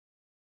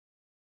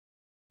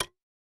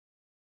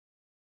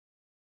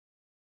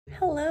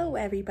Hello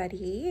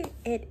everybody.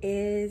 It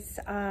is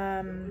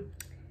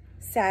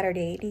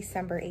Saturday,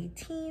 December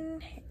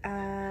 18.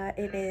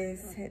 It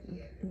is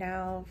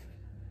now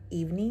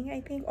evening,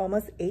 I think,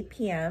 almost 8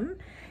 p.m.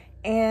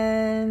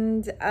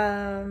 And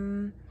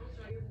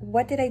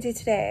what did I do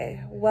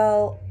today?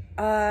 Well,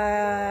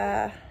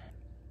 I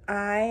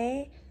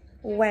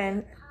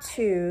went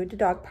to the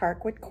dog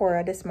park with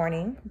Cora this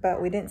morning,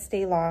 but we didn't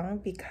stay long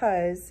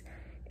because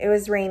it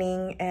was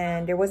raining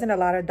and there wasn't a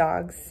lot of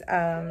dogs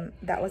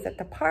that was at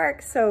the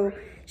park. So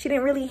she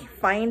didn't really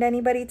find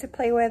anybody to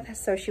play with.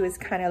 So she was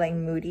kind of like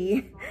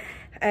moody.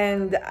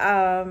 And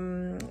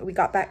we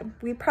got back,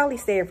 we probably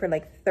stayed for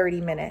like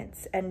 30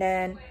 minutes and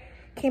then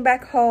came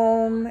back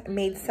home,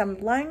 made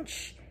some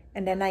lunch,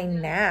 and then I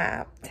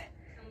napped.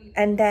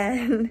 And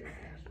then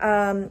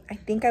I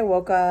think I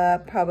woke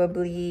up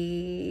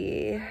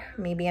probably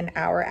maybe an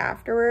hour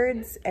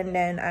afterwards. And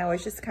then I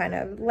was just kind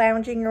of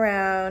lounging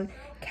around,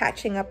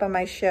 catching up on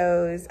my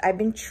shows. I've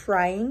been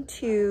trying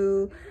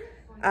to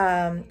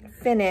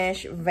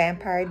finish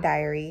Vampire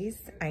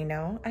Diaries. I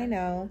know.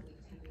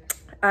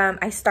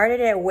 I started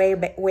it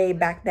way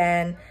back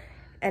then,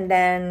 and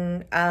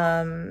then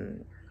I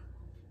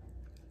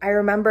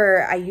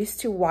remember I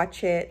used to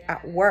watch it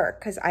at work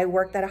because I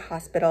worked at a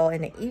hospital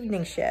in the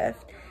evening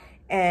shift,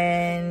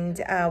 and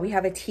we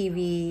have a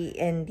TV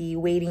in the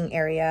waiting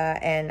area,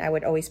 and I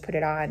would always put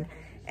it on.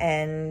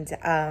 And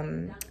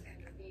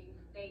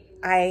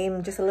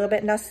I'm just a little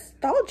bit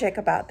nostalgic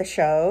about the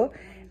show,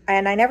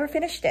 and I never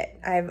finished it.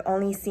 I've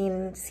only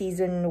seen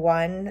season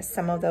 1,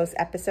 some of those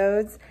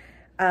episodes,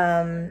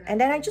 and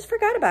then I just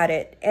forgot about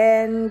it.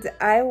 And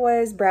I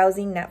was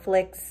browsing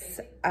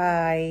Netflix,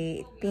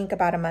 I think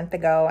about a month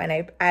ago, and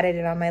I added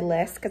it on my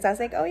list because I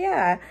was like, oh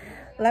yeah,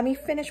 let me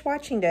finish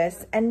watching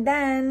this. And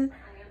then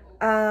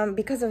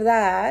because of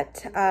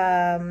that,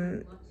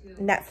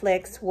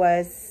 Netflix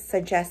was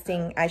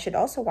suggesting I should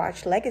also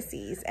watch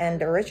Legacies and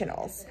the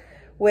originals,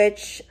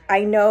 which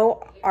I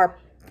know are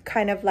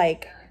kind of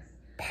like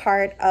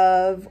part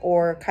of,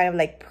 or kind of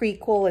like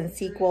prequel and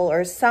sequel,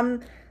 or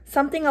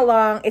something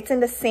along, it's in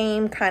the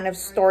same kind of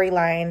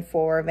storyline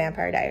for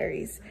Vampire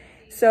Diaries.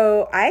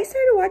 So I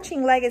started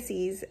watching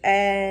Legacies,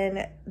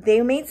 and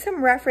they made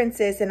some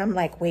references, and I'm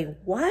like, wait,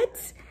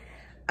 what?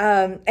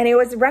 And it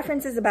was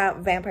references about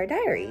Vampire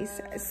Diaries.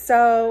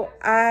 So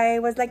I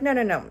was like,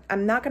 no,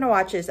 I'm not gonna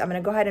watch this. I'm gonna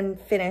go ahead and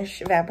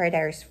finish Vampire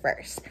Diaries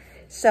first.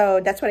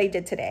 So that's what I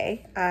did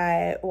today.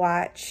 I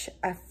watched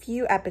a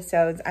few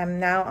episodes. I'm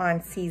now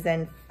on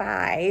season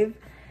 5.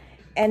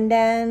 And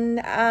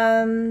then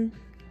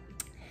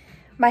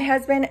my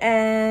husband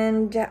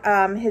and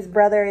his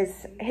brother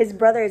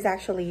is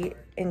actually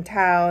in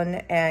town,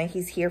 and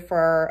he's here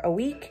for a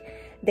week.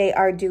 They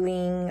are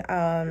doing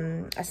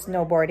a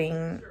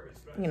snowboarding,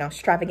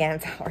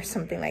 extravaganza or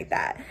something like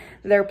that.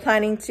 They're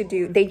planning to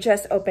do, they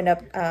just opened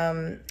up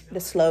the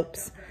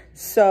slopes.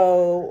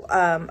 So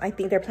I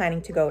think they're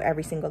planning to go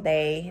every single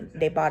day.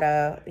 They bought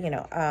a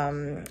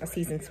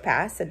season's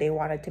pass, so they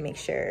wanted to make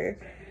sure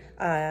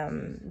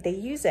they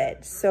use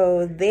it.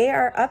 So they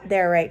are up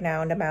there right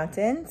now in the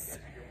mountains.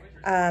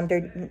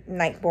 They're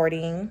night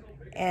boarding,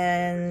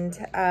 and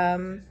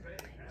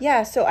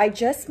yeah, so I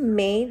just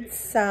made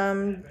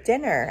some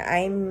dinner.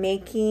 I'm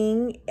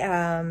making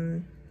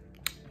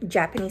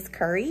Japanese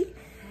curry,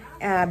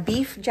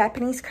 beef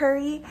Japanese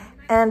curry.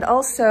 And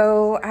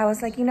also, I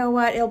was like, you know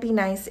what? It'll be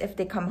nice if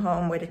they come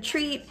home with a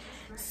treat.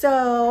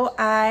 So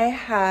I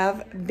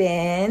have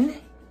been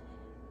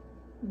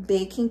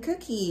baking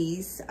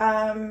cookies.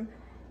 And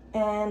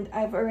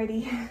I've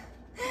already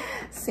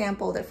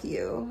sampled a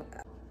few.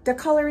 The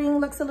coloring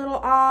looks a little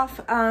off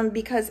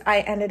because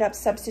I ended up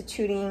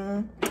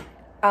substituting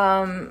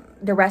the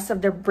rest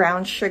of the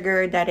brown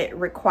sugar that it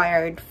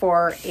required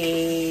for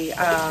a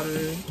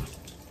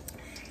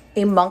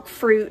monk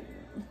fruit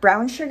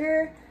brown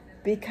sugar,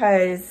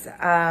 because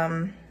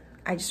I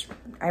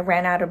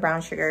ran out of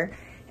brown sugar.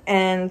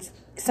 And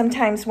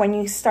sometimes when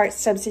you start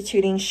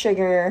substituting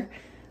sugar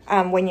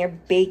when you're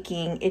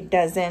baking,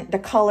 the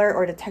color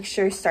or the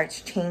texture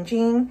starts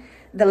changing.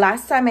 The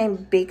last time I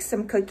baked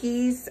some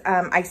cookies,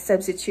 I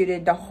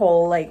substituted the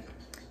whole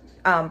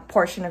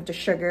portion of the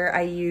sugar.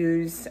 I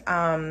used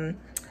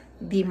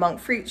the monk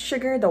fruit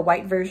sugar, the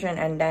white version,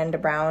 and then the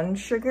brown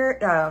sugar,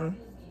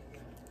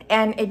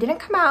 and it didn't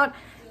come out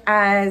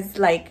as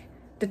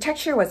the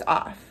texture was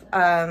off.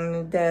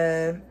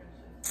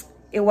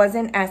 It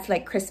wasn't as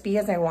crispy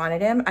as I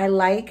wanted them. I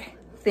like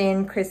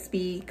thin,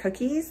 crispy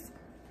cookies,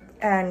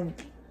 and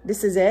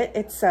this is it.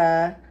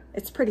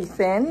 It's pretty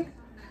thin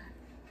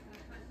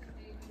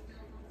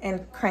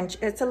and crunch.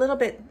 It's a little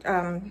bit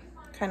kind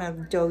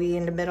of doughy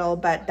in the middle,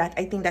 but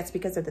I think that's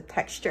because of the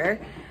texture.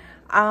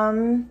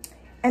 And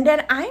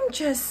then I'm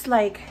just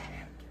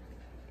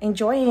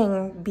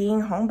enjoying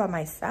being home by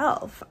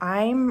myself.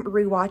 I'm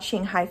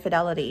rewatching High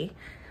Fidelity.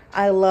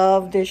 I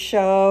love this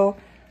show.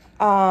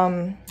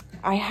 I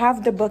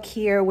have the book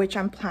here, which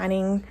I'm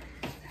planning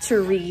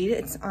to read.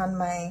 It's on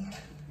my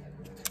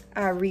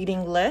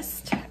reading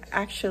list.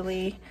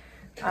 Actually,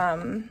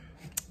 I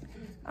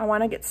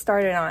want to get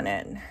started on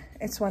it.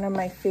 It's one of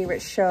my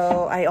favorite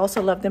show. I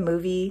also love the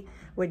movie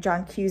with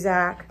John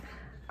Cusack.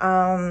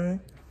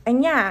 And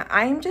yeah,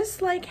 I'm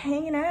just like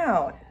hanging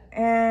out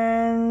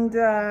and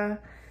I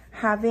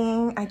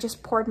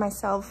just poured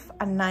myself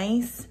a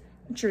nice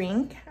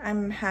drink.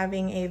 I'm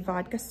having a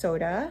vodka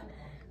soda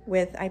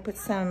with, I put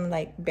some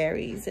like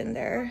berries in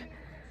there.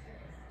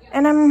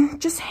 And I'm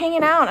just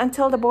hanging out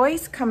until the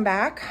boys come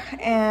back.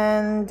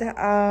 And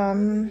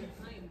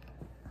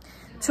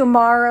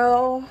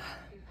tomorrow,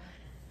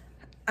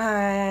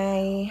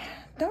 I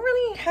don't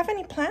really have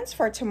any plans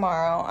for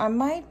tomorrow. I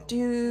might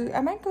go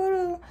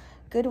to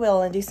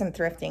Goodwill and do some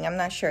thrifting. I'm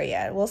not sure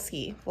yet. We'll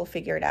see. We'll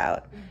figure it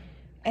out.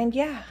 And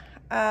yeah,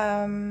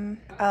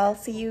 I'll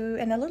see you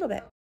in a little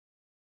bit.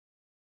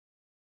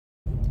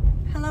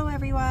 Hello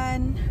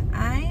everyone.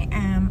 I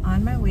am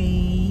on my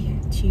way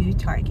to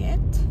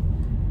Target.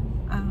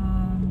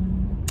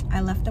 I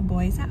left the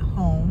boys at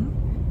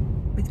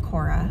home with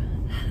Cora.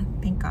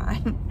 Thank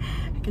God.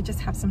 I could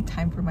just have some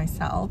time for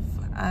myself.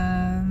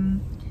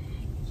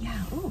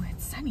 Yeah, oh,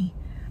 it's sunny.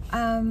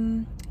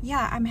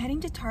 Yeah, I'm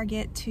heading to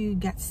Target to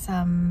get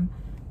some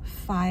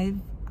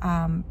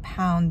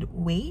 5-pound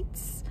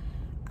weights.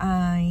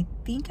 I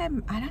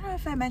don't know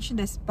if I mentioned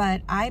this,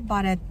 but I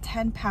bought a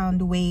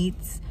 10-pound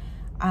weights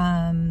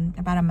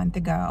about a month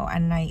ago,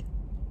 and I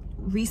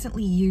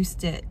recently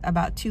used it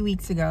about 2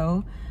 weeks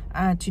ago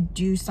to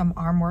do some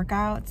arm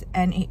workouts,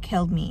 and it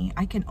killed me.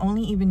 I can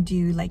only even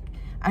do like,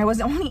 I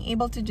was only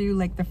able to do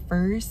like the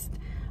first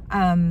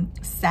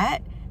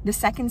set. The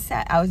second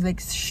set I was like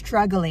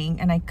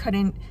struggling, and I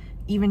couldn't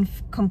even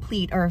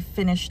complete or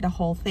finish the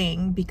whole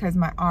thing because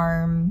my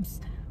arms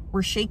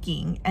were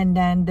shaking. And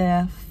then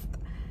the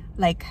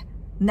like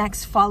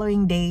next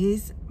following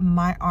days,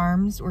 my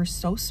arms were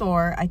so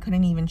sore I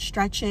couldn't even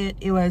stretch it.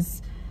 It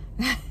was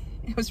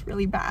it was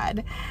really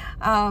bad,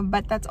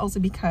 but that's also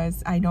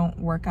because I don't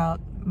work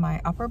out my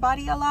upper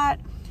body a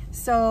lot.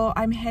 So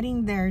I'm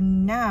heading there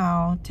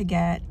now to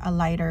get a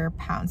lighter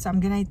pound. So I'm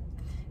gonna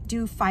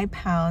do 5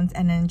 pounds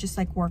and then just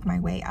like work my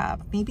way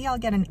up. Maybe I'll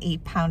get an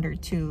 8-pounder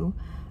too,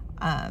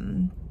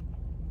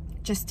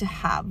 just to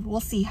have. We'll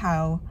see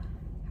how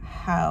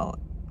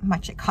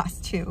much it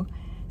costs too.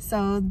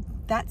 So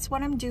that's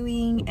what I'm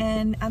doing,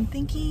 and I'm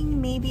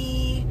thinking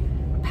maybe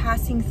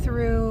passing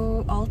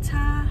through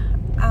Ulta.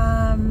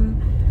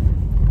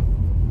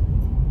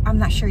 I'm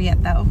not sure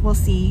yet though. We'll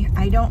see.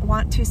 I don't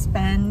want to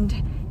spend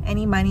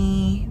any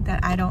money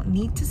that I don't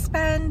need to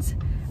spend.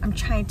 I'm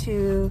trying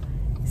to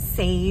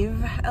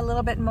save a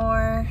little bit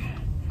more,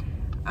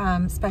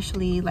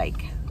 especially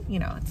like, you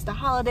know, it's the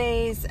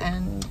holidays,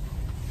 and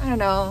I don't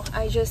know,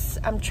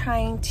 I'm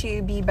trying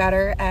to be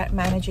better at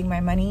managing my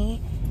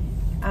money.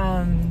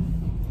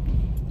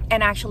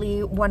 And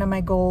actually one of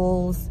my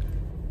goals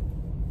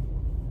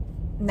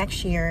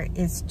next year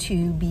is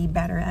to be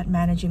better at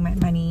managing my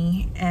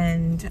money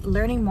and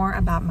learning more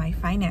about my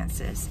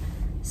finances.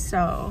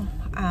 So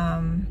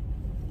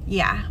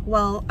yeah,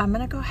 well, I'm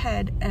gonna go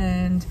ahead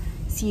and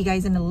see you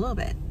guys in a little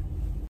bit.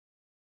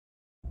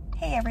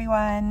 Hey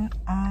everyone,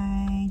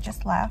 I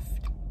just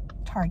left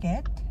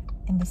Target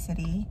in the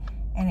city,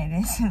 and it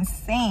is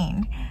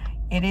insane.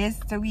 It is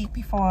the week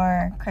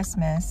before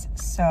Christmas,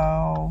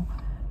 so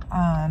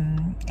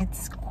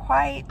it's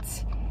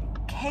quite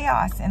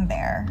chaos in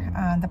there.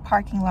 The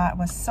parking lot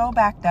was so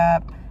backed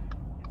up.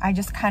 I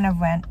just kind of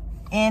went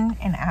in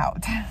and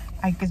out.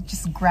 I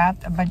just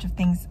grabbed a bunch of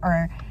things,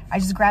 or I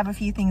just grabbed a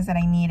few things that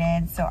I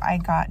needed. So I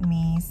got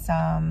me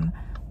some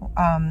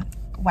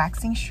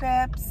waxing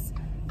strips,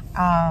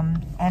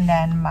 and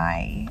then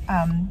my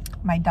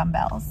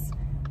dumbbells,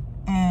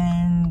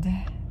 and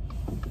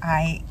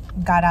I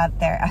got out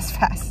there as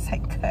fast as I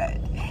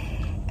could.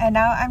 And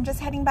now I'm just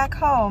heading back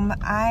home.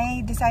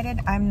 I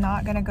decided I'm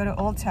not gonna go to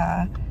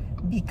Ulta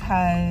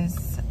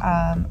because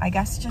I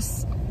guess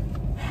just,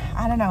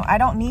 I don't know, I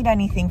don't need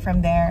anything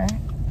from there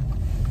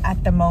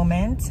at the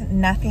moment.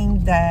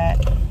 Nothing that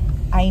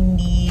I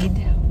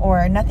need,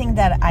 or nothing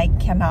that I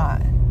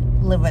cannot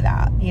live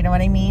without, you know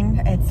what I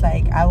mean? It's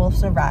like I will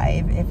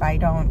survive if I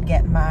don't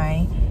get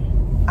my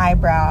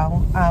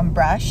eyebrow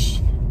brush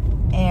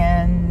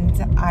and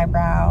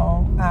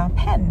eyebrow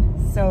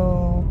pen.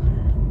 So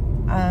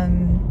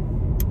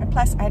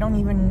plus I don't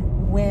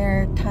even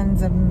wear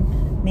tons of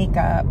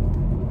makeup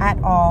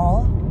at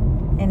all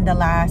in the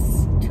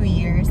last 2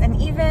 years. And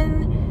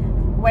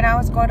even when I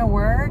was going to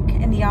work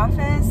in the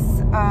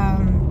office,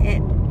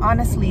 it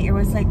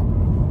was like,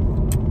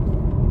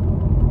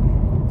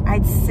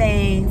 I'd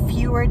say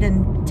fewer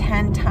than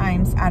 10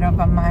 times out of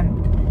a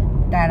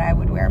month that I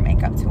would wear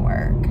makeup to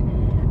work.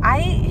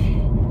 I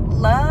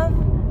love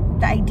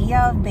the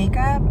idea of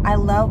makeup. I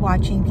love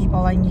watching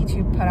people on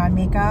YouTube put on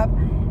makeup.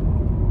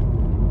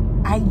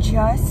 I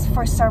just,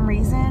 for some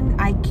reason,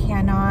 I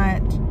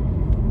cannot,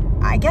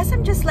 I guess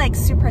I'm just like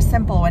super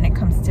simple when it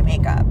comes to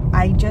makeup.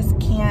 I just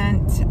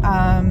can't,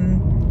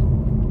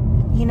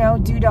 you know,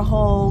 do the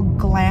whole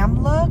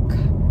glam look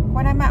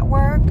when I'm at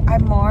work.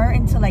 I'm more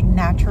into like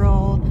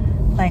natural,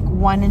 like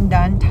one and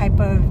done type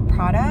of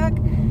product.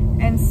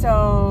 And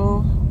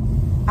so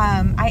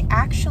I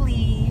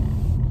actually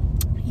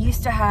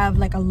used to have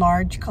like a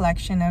large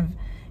collection of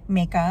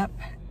makeup,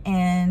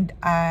 and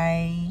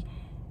I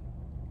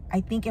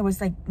think it was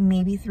like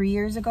maybe 3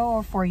 years ago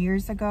or 4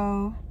 years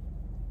ago.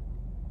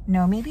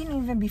 No, maybe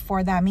even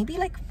before that. Maybe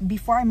like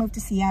before I moved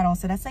to Seattle.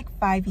 So that's like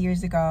 5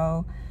 years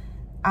ago.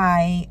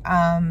 I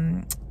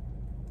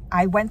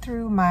went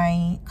through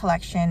my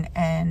collection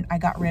and I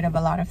got rid of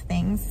a lot of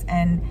things.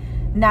 And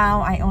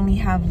now I only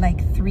have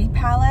like 3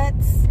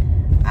 palettes.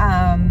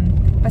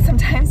 But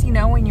sometimes, you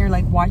know, when you're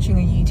like watching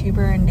a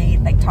YouTuber and they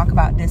like talk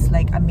about this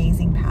like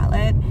amazing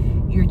palette,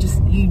 you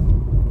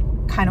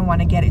kind of want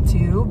to get it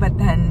too. But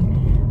then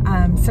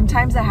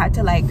sometimes I had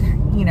to like,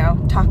 you know,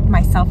 talk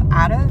myself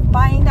out of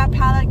buying that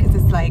palette, because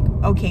it's like,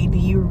 okay, do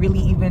you really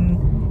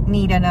even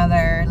need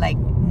another like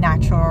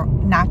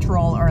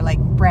natural or like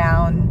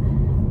brown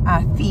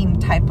theme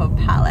type of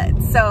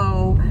palette?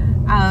 So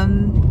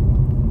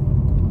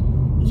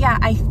yeah,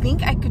 I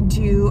think I could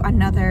do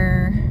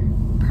another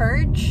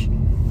purge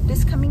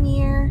this coming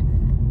year.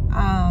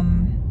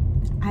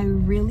 I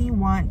really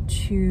want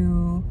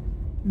to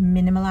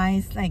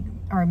minimalize, like,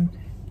 or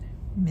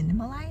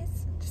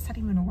minimalize? Is that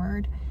even a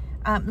word?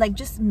 Like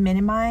just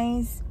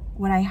minimize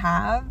what I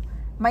have.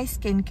 My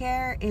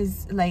skincare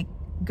is like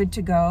good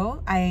to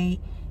go. I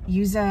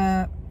use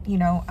a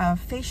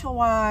facial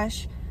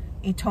wash,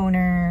 a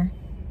toner,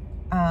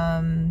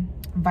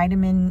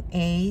 vitamin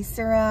A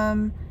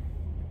serum,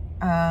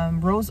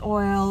 rose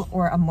oil,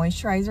 or a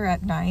moisturizer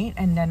at night,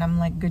 and then I'm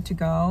like good to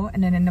go.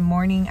 And then in the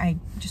morning I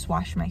just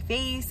wash my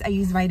face. I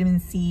use vitamin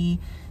C,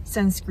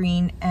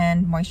 sunscreen,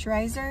 and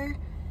moisturizer.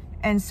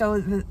 And so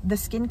the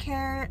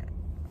skincare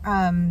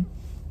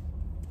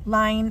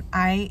line,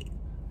 I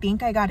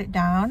think I got it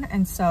down,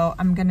 and so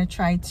I'm gonna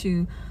try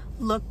to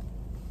look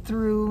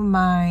through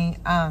my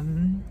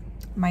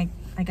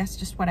I guess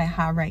just what I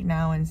have right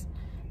now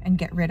and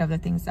get rid of the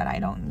things that I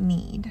don't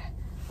need.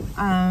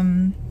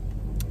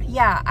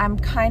 Yeah, I'm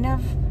kind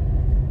of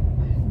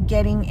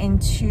getting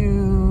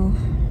into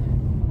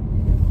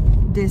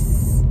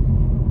this,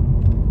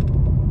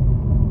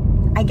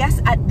 I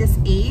guess at this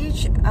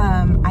age,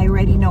 I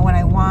already know what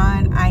I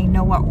want. I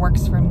know what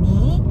works for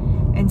me.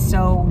 And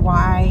so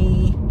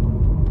why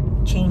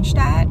change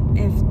that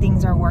if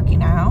things are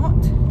working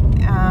out?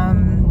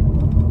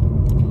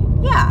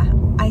 Yeah,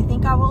 I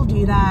think I will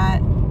do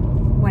that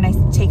when I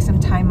take some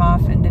time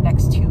off in the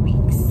next 2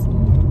 weeks.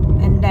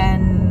 And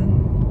then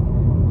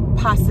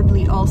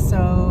possibly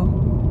also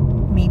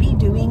maybe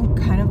doing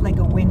kind of like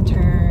a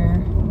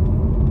winter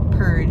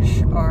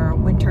purge or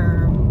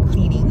winter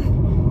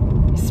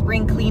cleaning.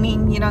 Spring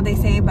cleaning, you know, they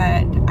say,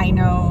 but I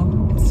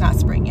know it's not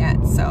spring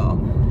yet, so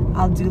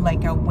I'll do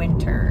like a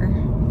winter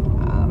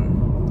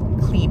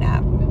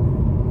cleanup,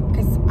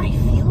 because I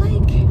feel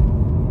like,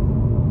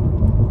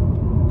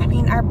 I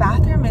mean, our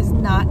bathroom is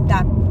not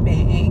that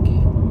big,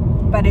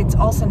 but it's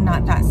also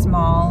not that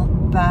small.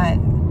 But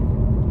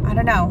I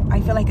don't know,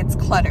 I feel like it's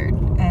cluttered,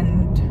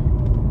 and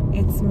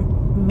it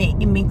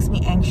makes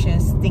me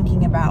anxious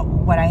thinking about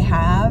what I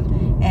have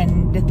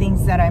and the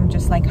things that I'm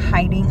just like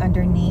hiding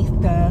underneath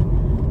the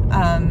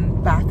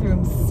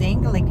bathroom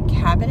sink, like the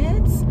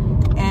cabinets,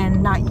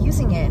 and not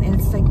using it, and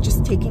it's like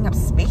just taking up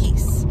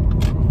space.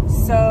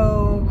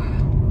 So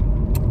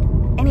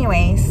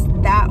anyways,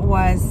 that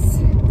was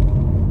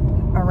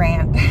a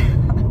rant.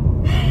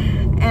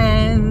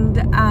 And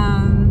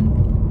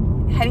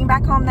heading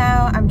back home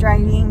now. I'm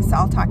driving, so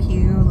I'll talk to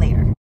you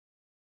later.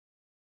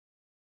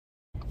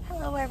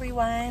 Hello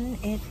everyone,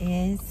 it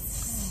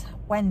is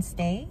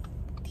Wednesday,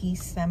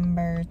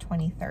 December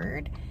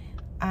 23rd.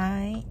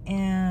 I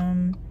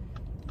am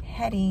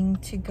heading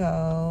to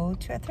go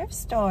to a thrift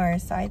store,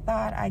 so I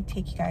thought I'd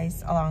take you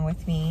guys along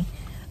with me.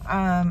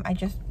 I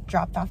just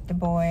dropped off the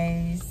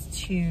boys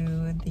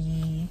to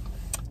the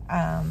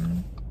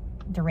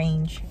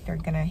range. They're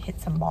gonna hit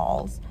some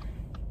balls,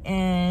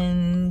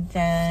 and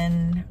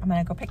then I'm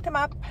gonna go pick them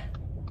up.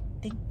 I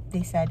think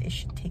they said it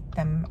should take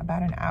them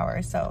about an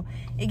hour, so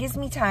it gives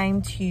me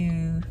time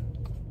to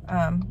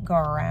go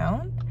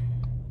around.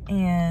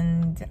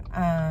 And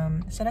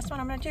so that's what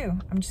I'm gonna do.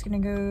 I'm just gonna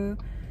go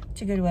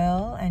to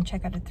Goodwill and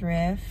check out the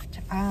thrift.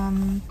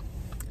 I'm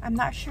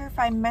not sure if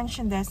I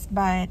mentioned this,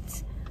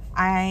 but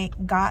I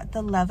got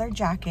the leather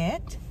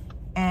jacket,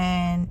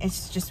 and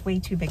it's just way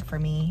too big for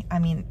me. I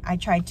mean, I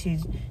tried to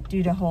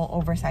do the whole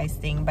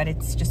oversized thing, but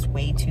it's just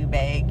way too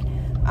big.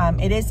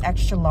 It is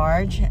extra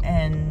large,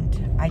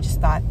 and I just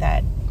thought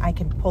that I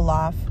could pull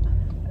off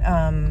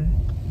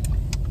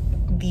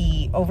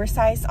the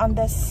oversize on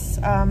this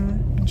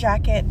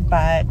jacket,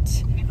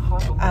 but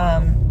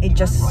it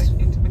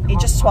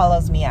just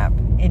swallows me up.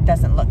 It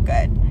doesn't look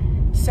good.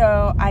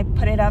 So I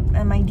put it up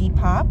in my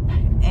Depop,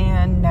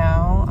 and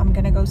now I'm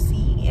gonna go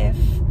see if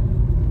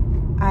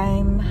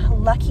I'm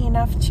lucky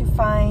enough to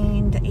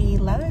find a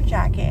leather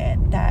jacket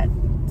that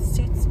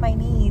suits my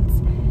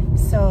needs.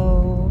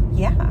 So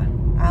yeah,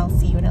 I'll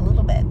see you in a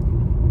little bit.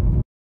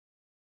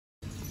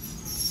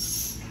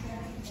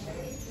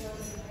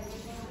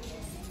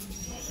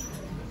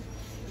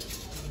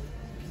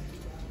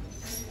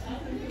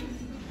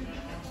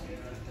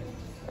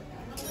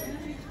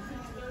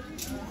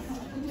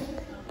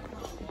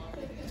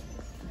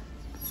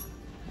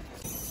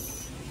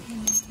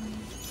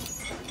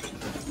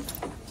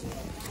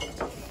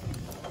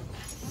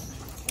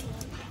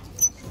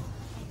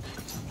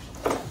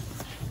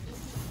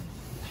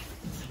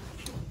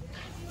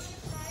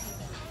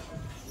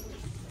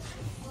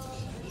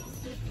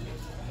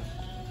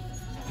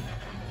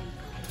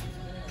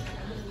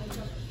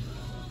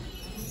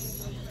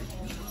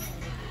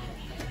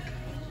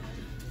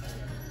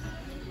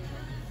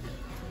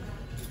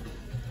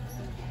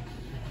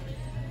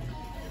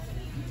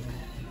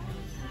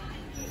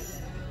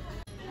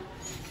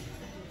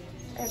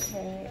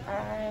 Okay,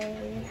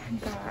 I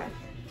got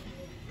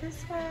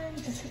this one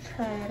just to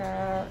try it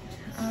out.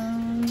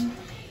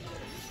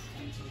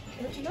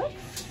 It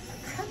looks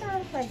kind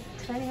of like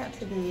turning out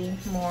to be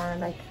more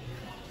like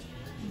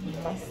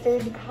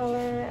mustard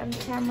color on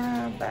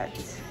camera, but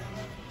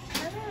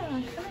I don't know,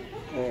 I kind of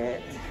like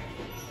it.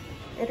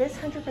 It is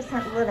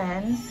 100%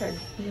 linen, so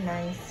it'd be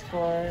nice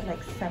for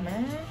like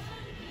summer.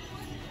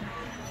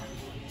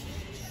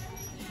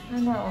 I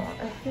don't know,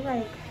 I feel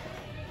like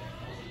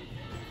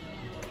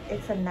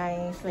it's a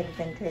nice like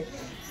vintage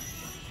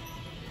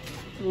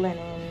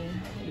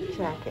linen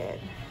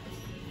jacket.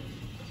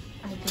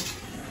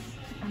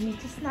 I'm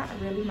just not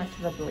really much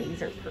of a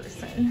blazer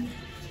person,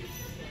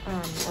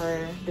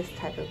 or this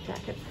type of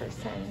jacket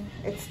person.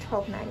 It's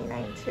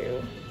 $12.99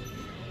 too.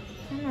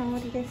 I don't know,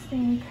 what do you guys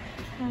think?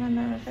 I don't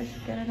know if I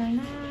should get it or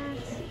not.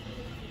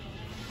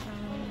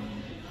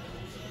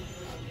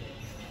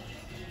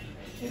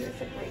 It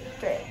is a great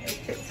fit. It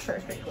fits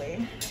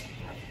perfectly.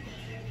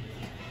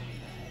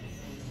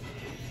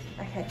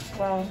 Okay,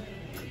 well,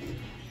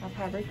 I'll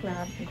probably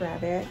grab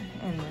it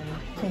and then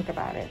think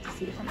about it to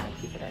see if I'm gonna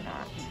keep it or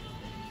not.